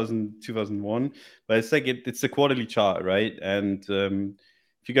 2001, but it's like it's a quarterly chart, right? And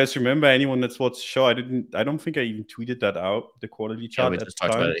if you guys remember, anyone that's watched the show, I don't think I even tweeted that out, the quarterly chart. Yeah, we just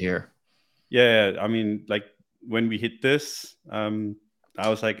talked about it here. Yeah, I mean, like when we hit this, I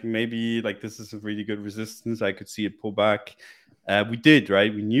was like, maybe like this is a really good resistance. I could see it pull back. We did,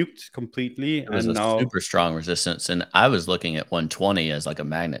 right? We nuked completely. It was super strong resistance. And I was looking at 120 as like a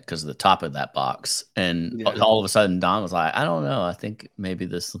magnet because of the top of that box. And all of a sudden, Don was like, I don't know. I think maybe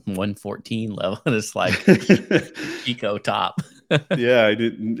this 114 level is like Giga top. Yeah,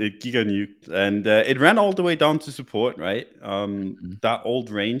 it Giga nuked. And it ran all the way down to support, right? That old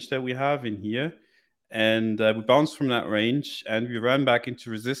range that we have in here. And we bounced from that range and we ran back into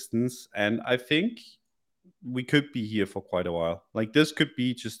resistance. And I think we could be here for quite a while. Like this could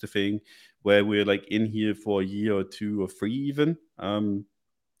be just a thing where we're like in here for a year or 2 or 3 even.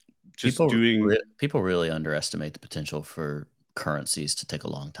 People really underestimate the potential for currencies to take a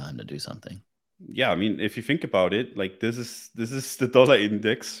long time to do something. Yeah, I mean, if you think about it, like this is the dollar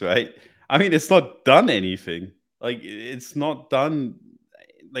index, right? I mean, it's not done anything. Like it's not done.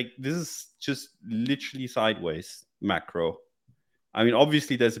 Like this is just literally sideways macro. I mean,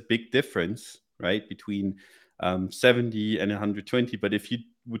 obviously there's a big difference, right, between 70 and 120. But if you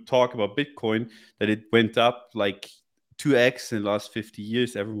would talk about Bitcoin, that it went up like 2x in the last 50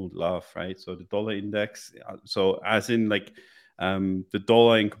 years, everyone would laugh, right? So the dollar index, so as in like the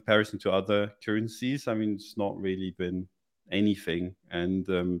dollar in comparison to other currencies, I mean, it's not really been anything.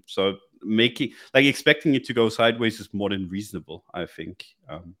 And so expecting it to go sideways is more than reasonable, I think.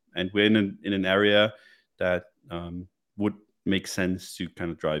 And we're in an area that would make sense to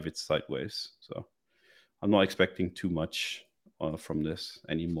kind of drive it sideways. So I'm not expecting too much from this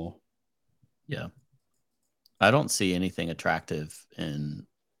anymore. Yeah. I don't see anything attractive in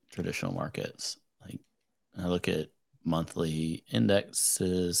traditional markets. Like I look at monthly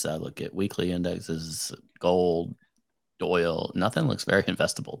indexes, I look at weekly indexes, gold, oil, nothing looks very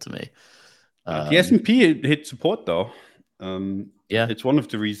investable to me. The S&P hit support though. Yeah. It's one of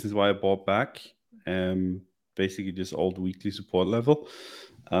the reasons why I bought back. Basically this old weekly support level.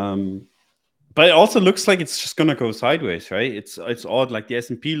 But it also looks like it's just gonna go sideways, right? It's odd. Like the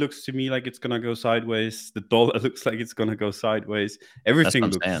S&P looks to me like it's gonna go sideways. The dollar looks like it's gonna go sideways. Everything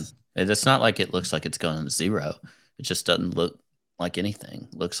looks. It's not like it looks like it's going to zero. It just doesn't look like anything.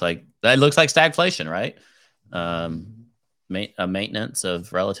 It looks like stagflation, right? A maintenance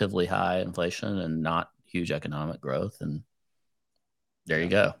of relatively high inflation and not huge economic growth, and there you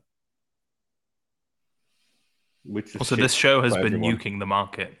go. So this show has been nuking the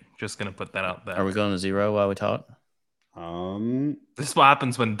market. Just going to put that out there. Are we going to zero while we talk? This is what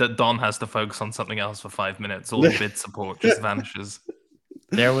happens when Don has to focus on something else for 5 minutes. All the bid support just vanishes.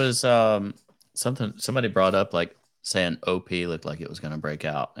 There was something somebody brought up, like saying OP looked like it was going to break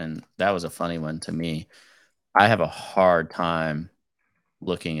out, and that was a funny one to me. I have a hard time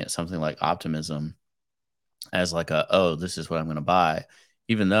looking at something like optimism as like this is what I'm going to buy,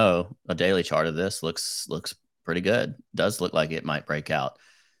 even though a daily chart of this looks pretty good. Does look like it might break out.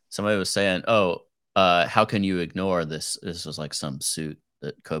 Somebody was saying, how can you ignore this? This was like some suit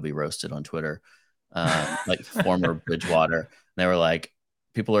that Kobe roasted on Twitter, like former Bridgewater. And they were like,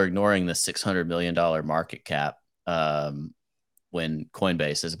 people are ignoring the $600 million market cap when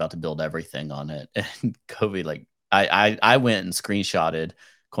Coinbase is about to build everything on it. And Kobe, like, I went and screenshotted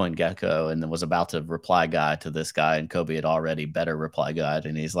CoinGecko and then was about to reply guy to this guy, and Kobe had already better reply guide,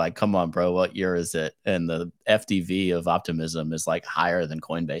 and he's like, "Come on, bro, what year is it?" And the FDV of Optimism is like higher than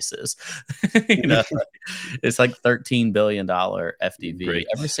Coinbase's. It's like $13 billion FDV. Great.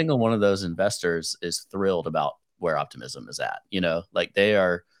 Every single one of those investors is thrilled about where Optimism is at. Like they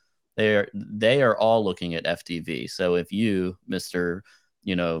are all looking at FDV. So if you, Mr.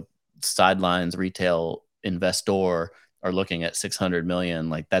 Sidelines retail investor, are looking at 600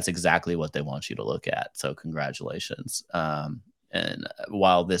 million, like that's exactly what they want you to look at. So congratulations. And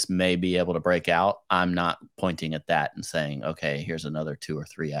while this may be able to break out, I'm not pointing at that and saying, okay, here's another 2 or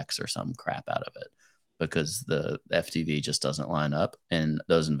 3x or some crap out of it, because the FTV just doesn't line up, and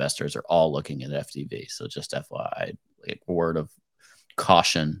those investors are all looking at FTV. So just FYI, like, word of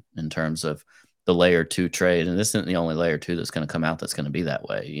caution in terms of the layer 2 trade. And this isn't the only layer 2 that's going to come out that's going to be that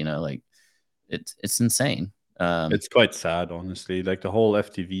way. Like it's insane. It's quite sad, honestly. Like the whole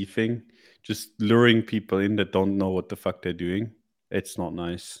FTV thing, just luring people in that don't know what the fuck they're doing. It's not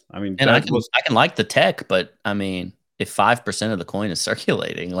nice. I mean, and I can like the tech, but I mean, if 5% of the coin is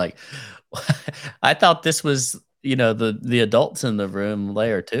circulating, like I thought this was, the adults in the room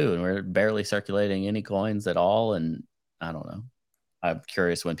layer 2, and we're barely circulating any coins at all. And I don't know. I'm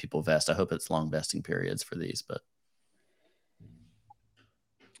curious when people vest. I hope it's long vesting periods for these, but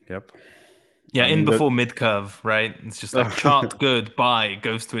yep. Yeah, before mid curve, right? It's just like chart good, buy,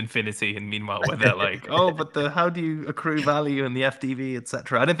 goes to infinity, and meanwhile where they're like, oh, but how do you accrue value in the FDV,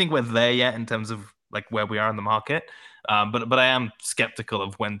 etc. I don't think we're there yet in terms of like where we are in the market, but I am skeptical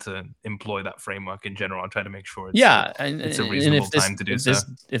of when to employ that framework in general. I'm trying to make sure it's a reasonable time to do so.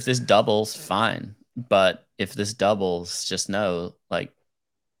 If this doubles, fine, but if this doubles, just know, like,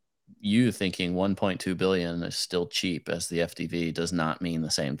 you thinking 1.2 billion is still cheap as the FDV does not mean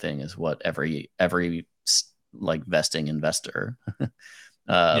the same thing as what every like vesting investor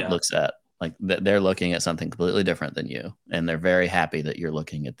looks at. Like they're looking at something completely different than you, and they're very happy that you're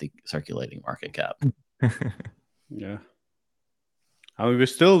looking at the circulating market cap. Yeah. I mean, we're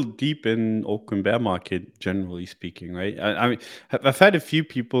still deep in open bear market, generally speaking, right? I mean, I've had a few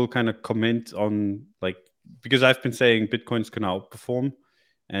people kind of comment on, like, because I've been saying Bitcoin's going to outperform.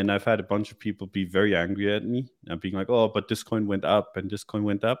 And I've had a bunch of people be very angry at me and being like, oh, but this coin went up and this coin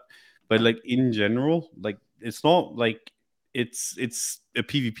went up. But like in general, like it's not like it's a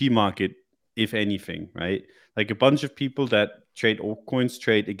PvP market, if anything, right? Like a bunch of people that trade altcoins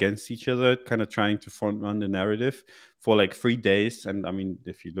trade against each other, kind of trying to front run the narrative for like 3 days. And I mean,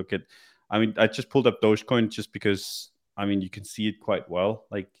 if you look at, I just pulled up Dogecoin just because, I mean, you can see it quite well.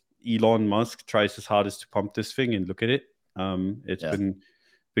 Like Elon Musk tries his hardest to pump this thing, and look at it. It's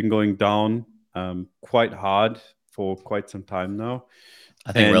been going down quite hard for quite some time now.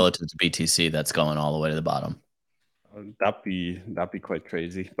 I think relative to BTC, that's going all the way to the bottom. That'd be quite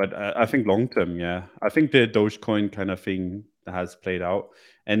crazy. But I think long term, yeah. I think the Dogecoin kind of thing has played out.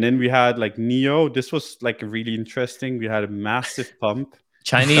 And then we had like NEO. This was like really interesting. We had a massive pump.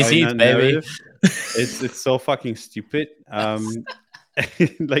 Chinese ETH, baby. It's so fucking stupid.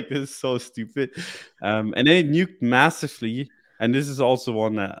 Like this is so stupid. And then it nuked massively. And this is also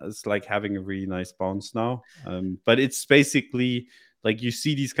one that is like having a really nice bounce now. But it's basically like you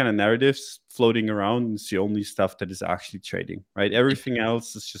see these kind of narratives floating around, and it's the only stuff that is actually trading, right? Everything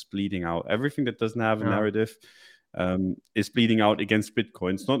else is just bleeding out. Everything that doesn't have a narrative is bleeding out against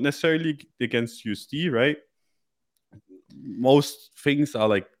Bitcoin. It's not necessarily against USD, right? Most things are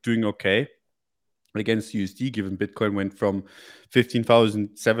like doing okay against USD, given Bitcoin went from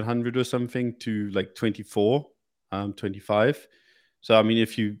 15,700 or something to like 24. 25. So I mean,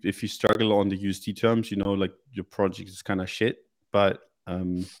 if you struggle on the USD terms, like your project is kind of shit. But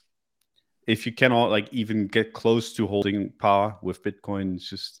if you cannot like even get close to holding par with Bitcoin, it's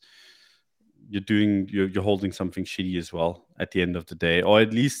just you're holding something shitty as well at the end of the day, or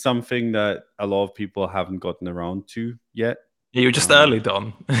at least something that a lot of people haven't gotten around to yet. Yeah, you're just early,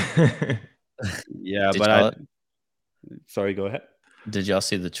 Don. Yeah, sorry, go ahead. Did y'all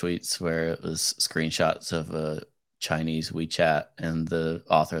see the tweets where it was screenshots of a Chinese WeChat, and the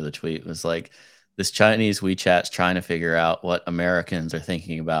author of the tweet was like, this Chinese WeChat's trying to figure out what Americans are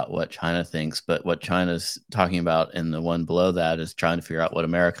thinking about what China thinks, but what China's talking about in the one below that is trying to figure out what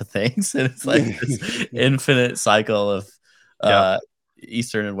America thinks. And it's like this infinite cycle of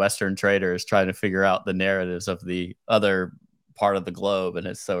Eastern and Western traders trying to figure out the narratives of the other part of the globe, and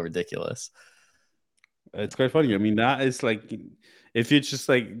it's so ridiculous. It's quite funny. I mean, that is like, if you're just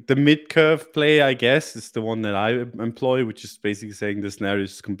like the mid-curve play, I guess, is the one that I employ, which is basically saying this narrative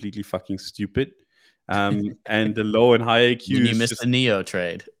is completely fucking stupid. and the low and high IQ You is missed just the Neo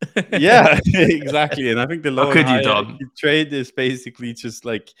trade. yeah, exactly. And I think the low and could you, high Dom? IQ trade is basically just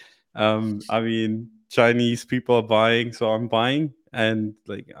like, I mean, Chinese people are buying, so I'm buying, and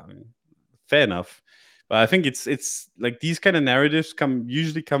like, I mean, fair enough. But I think it's like these kind of narratives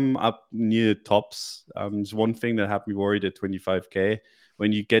usually come up near tops. It's one thing that had me worried at 25K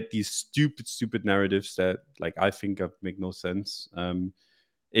when you get these stupid narratives that like I think make no sense.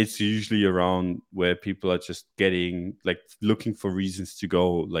 It's usually around where people are just getting like looking for reasons to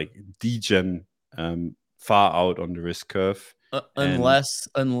go like degen far out on the risk curve.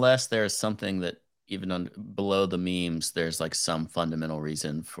 Unless there's something that even below the memes, there's like some fundamental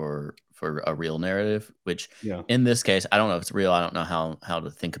reason for a real narrative, which in this case, I don't know if it's real. I don't know how to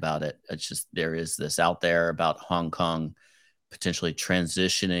think about it. It's just there is this out there about Hong Kong potentially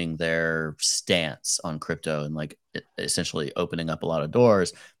transitioning their stance on crypto and like essentially opening up a lot of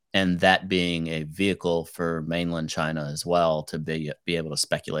doors, and that being a vehicle for mainland China as well to be able to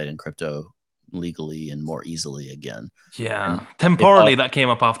speculate in crypto legally and more easily again. Yeah, and temporally that came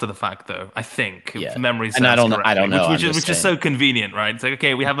up after the fact, though. I think, if memory serves correctly. I don't know. Which is so convenient, right? It's like,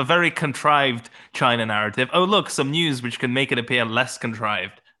 okay, we have a very contrived China narrative. Oh, look, some news which can make it appear less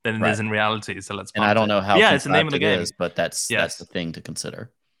contrived than it is in reality. So let's. And I don't know how. Yeah, it's the name of the game. But that's the thing to consider.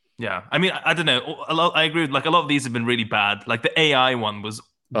 Yeah, I mean, I don't know. I agree with like a lot of these have been really bad. Like the AI one was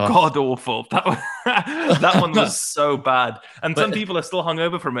god awful. That one was so bad, and some people are still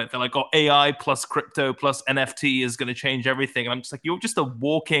hungover from it. They're like, "Oh, AI plus crypto plus NFT is going to change everything." And I'm just like, "You're just a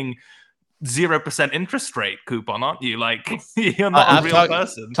walking 0% interest rate coupon, aren't you? Like, you're not a real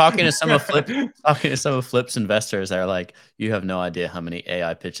person." Talking to some of Flip's investors, they're like, "You have no idea how many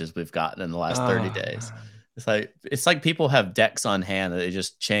AI pitches we've gotten in the last 30 days." Man. It's like people have decks on hand that they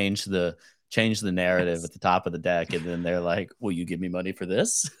just change the narrative at the top of the deck, and then they're like, "Will you give me money for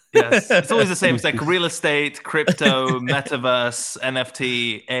this?" Yes, it's always the same. It's like real estate, crypto, metaverse,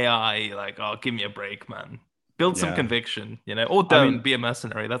 NFT, AI. Like, oh, give me a break, man. Build some conviction, or don't be a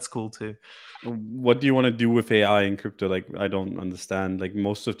mercenary. That's cool too. What do you want to do with AI and crypto? Like, I don't understand. Like,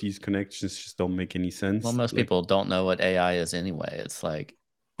 most of these connections just don't make any sense. Well, most people don't know what AI is anyway. It's like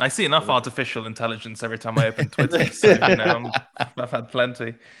I see enough artificial intelligence every time I open Twitter. So, I've had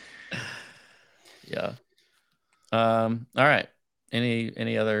plenty. Yeah. All right.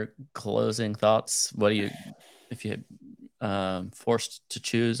 Any other closing thoughts? What do you, if you forced to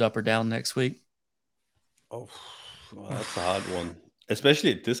choose up or down next week? Oh, well, that's a hard one,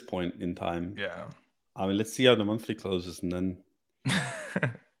 especially at this point in time. Yeah. I mean, let's see how the monthly closes, and then,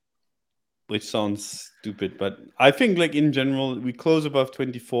 which sounds stupid, but I think like in general, we close above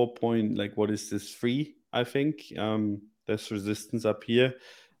 24 point. Like, what is this? 3? I think there's resistance up here.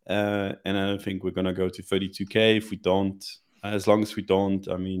 And I don't think we're gonna go to 32K if we don't. As long as we don't,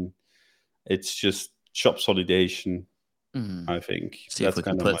 I mean, it's just shop solidation. I think. See if we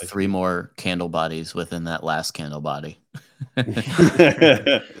can put 3 more candle bodies within that last candle body.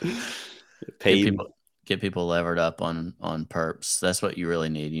 Get people levered up on perps. That's what you really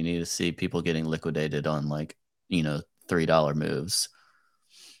need. You need to see people getting liquidated on like $3 moves.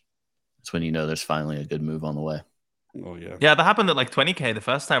 That's when there's finally a good move on the way. Oh yeah. Yeah, that happened at like 20K the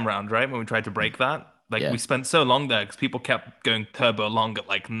first time round, right? When we tried to break that. Like we spent so long there because people kept going turbo long at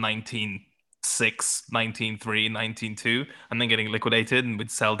like 19.6, 19.3, 19.2, and then getting liquidated, and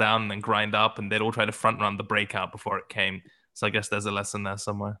we'd sell down and then grind up, and they'd all try to front run the breakout before it came. So I guess there's a lesson there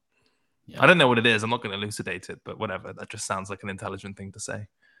somewhere. Yeah. I don't know what it is. I'm not going to elucidate it, but whatever. That just sounds like an intelligent thing to say.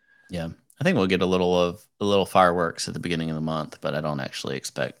 Yeah, I think we'll get a little fireworks at the beginning of the month, but I don't actually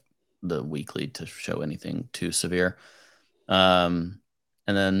expect the weekly to show anything too severe. And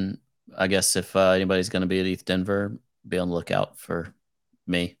then I guess if anybody's going to be at ETH Denver, be on the lookout for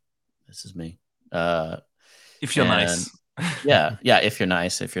me. This is me. If you're nice. yeah. If you're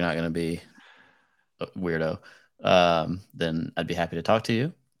nice, if you're not going to be a weirdo, then I'd be happy to talk to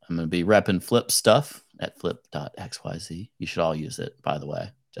you. I'm going to be repping Flip stuff at flip.xyz. You should all use it, by the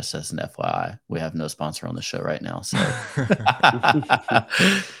way, just as an FYI. We have no sponsor on the show right now. So,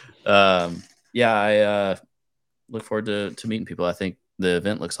 I look forward to meeting people. I think the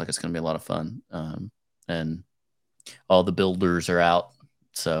event looks like it's going to be a lot of fun. And all the builders are out.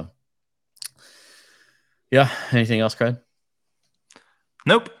 So, yeah. Anything else, Craig?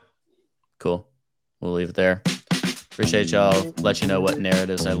 Nope. Cool. We'll leave it there. Appreciate y'all. Let you know what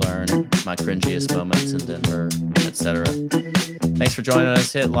narratives I learned, my cringiest moments in Denver, etc. Thanks for joining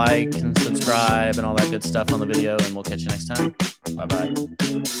us. Hit like and subscribe and all that good stuff on the video, and we'll catch you next time.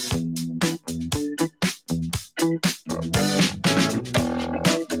 Bye-bye.